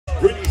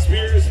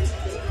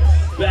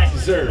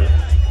serve.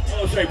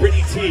 Oh, sorry,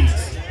 Brittany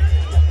Teagues.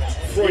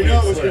 You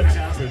know it was going to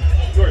happen.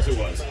 Of course it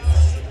was.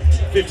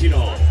 15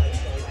 all.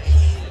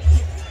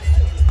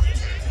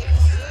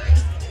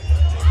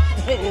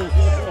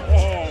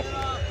 Oh.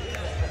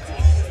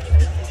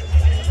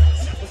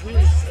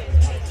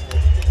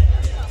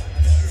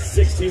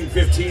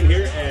 16-15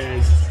 here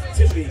as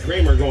Tiffany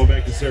Kramer going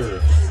back to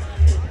serve.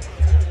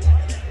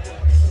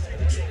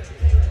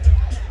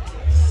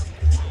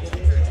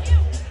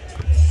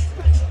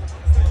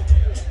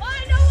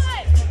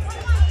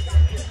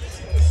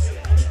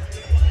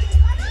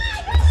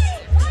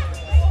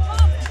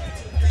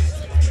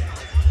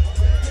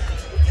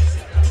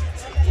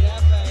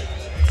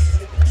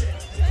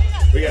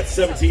 We got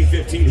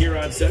 17-15 here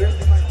on center.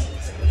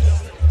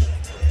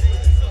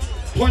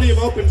 Plenty of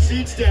open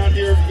seats down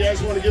here. If you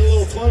guys want to get a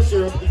little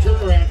closer up the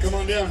turnaround, come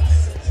on down.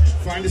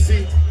 Find a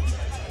seat.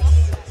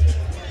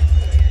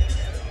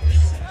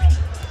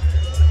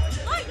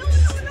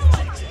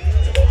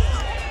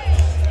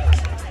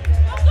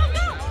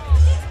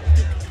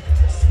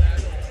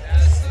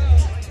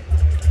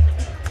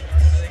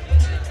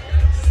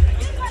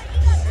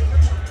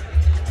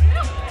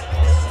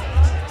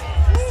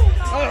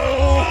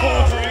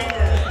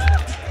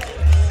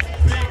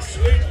 Big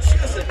swing,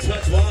 just a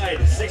touch wide.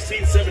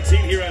 16-17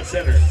 here on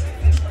center.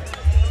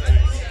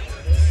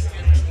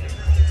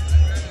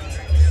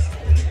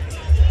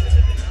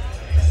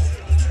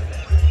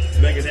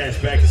 Megan Nash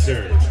back to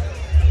serve.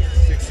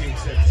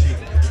 16-17.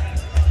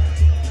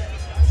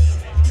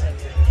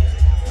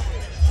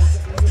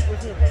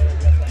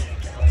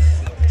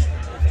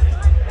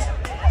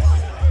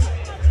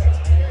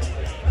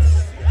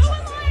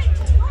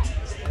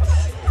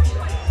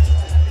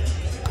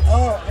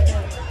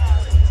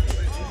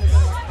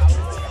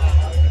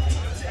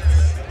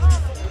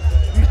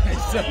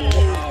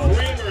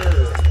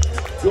 Kramer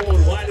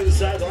going wide to the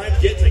sideline,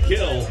 getting the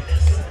kill.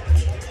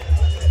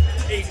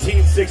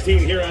 18-16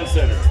 here on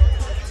center.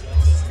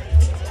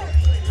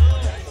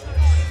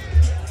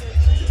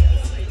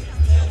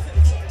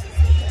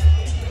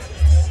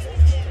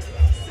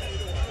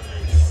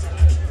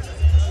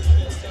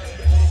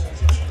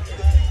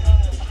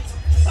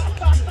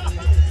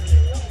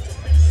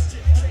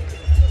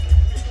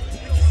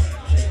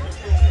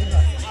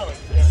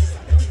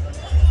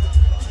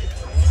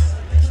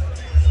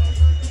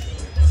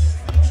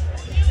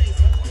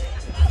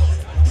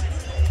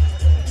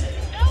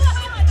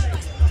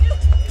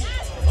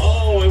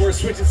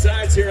 Switching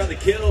sides here on the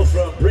kill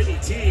from Brittany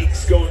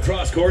Teagues going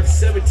cross court.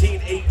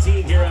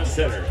 17-18 here on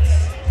center.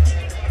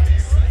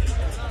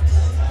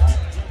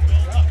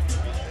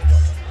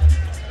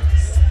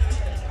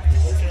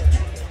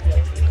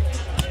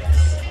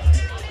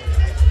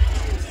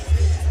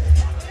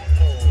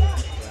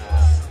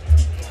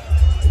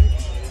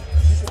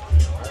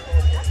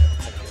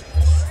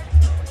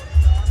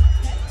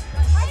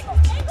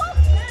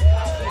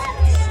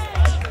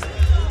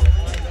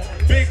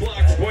 Big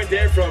block for point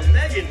there from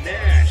Megan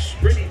Nash.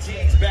 Brittany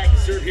Teagues back to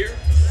serve here.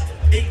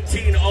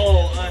 18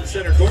 all on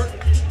center court.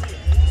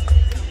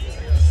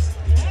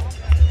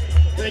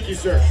 Thank you,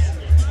 sir.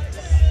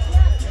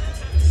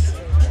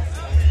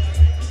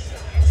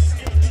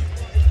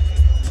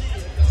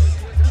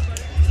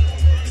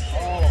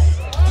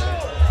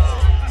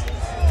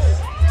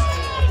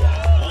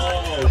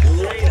 Oh,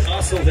 great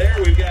hustle there.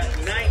 We've got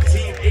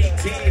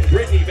 19-18.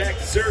 Brittany back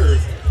to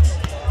serve.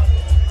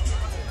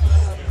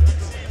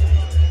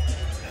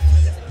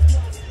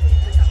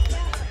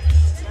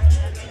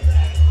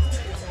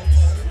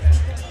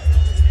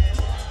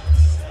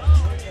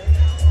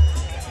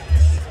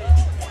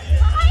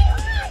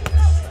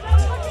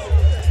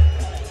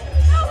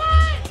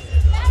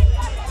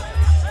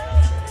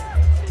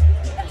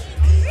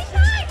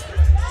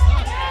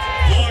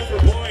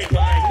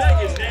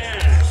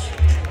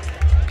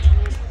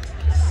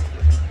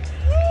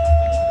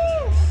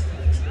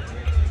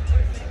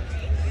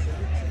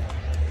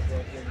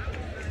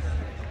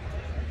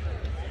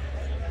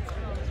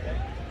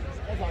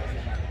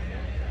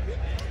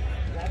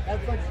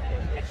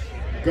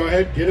 Go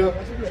ahead, get up,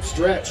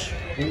 stretch.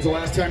 When's the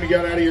last time you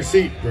got out of your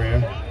seat,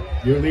 Graham?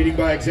 You're leading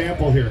by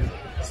example here.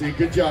 See,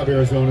 good job,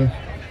 Arizona.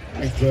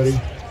 Thanks, buddy.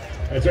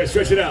 That's right,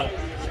 stretch it out.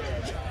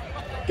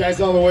 Guys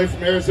all the way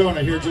from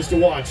Arizona here just to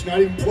watch, not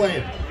even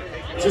playing.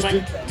 Just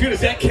dude, is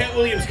that Cat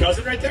Williams'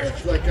 cousin right there?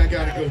 It's like, I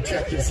gotta go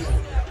check this out.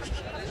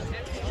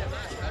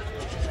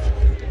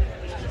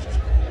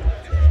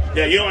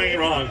 Yeah, you know I ain't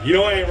wrong. You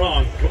know I ain't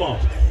wrong. Come on.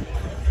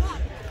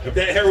 If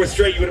that hair was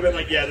straight, you would have been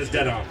like, yeah, that's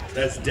dead on.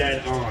 That's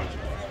dead on.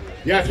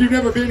 Yeah, if you've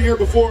never been here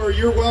before,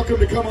 you're welcome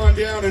to come on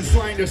down and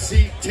find a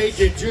seat. Take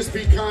it. Just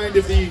be kind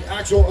if the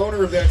actual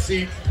owner of that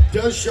seat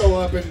does show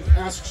up and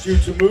asks you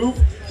to move.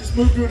 Just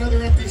move to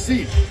another empty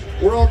seat.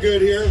 We're all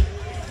good here.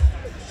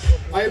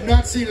 I have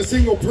not seen a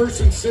single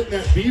person sit in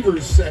that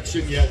Beavers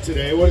section yet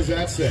today. What does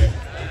that say?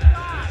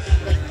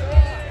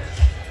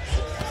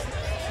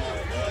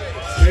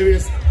 Maybe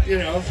it's, you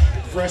know,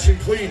 fresh and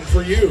clean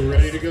for you,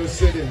 ready to go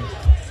sit in,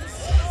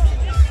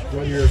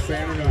 whether you're a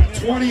fan or not.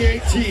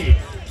 2018.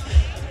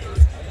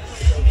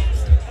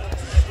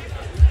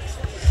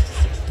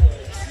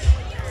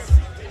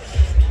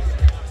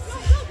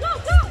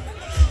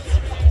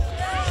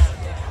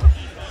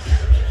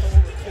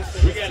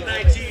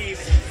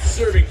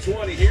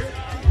 220 here.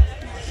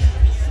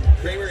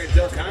 Kramer and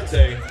Del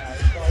Conte.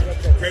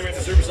 Kramer at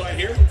the service line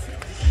here.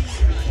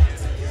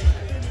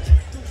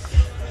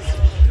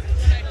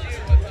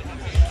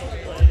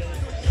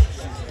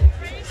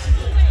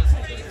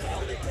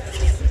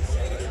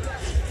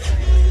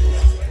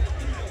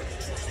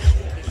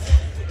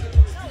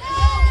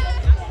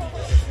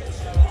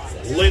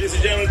 Ladies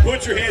and gentlemen,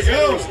 put your hands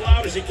up as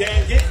loud as you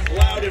can. Get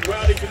loud and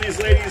rowdy for these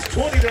ladies.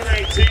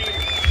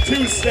 20-19,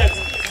 2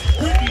 sets.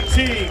 Brittany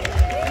T,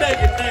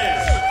 Megan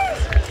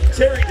Nash,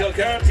 Terry Del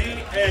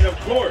Conte, and of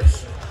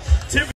course,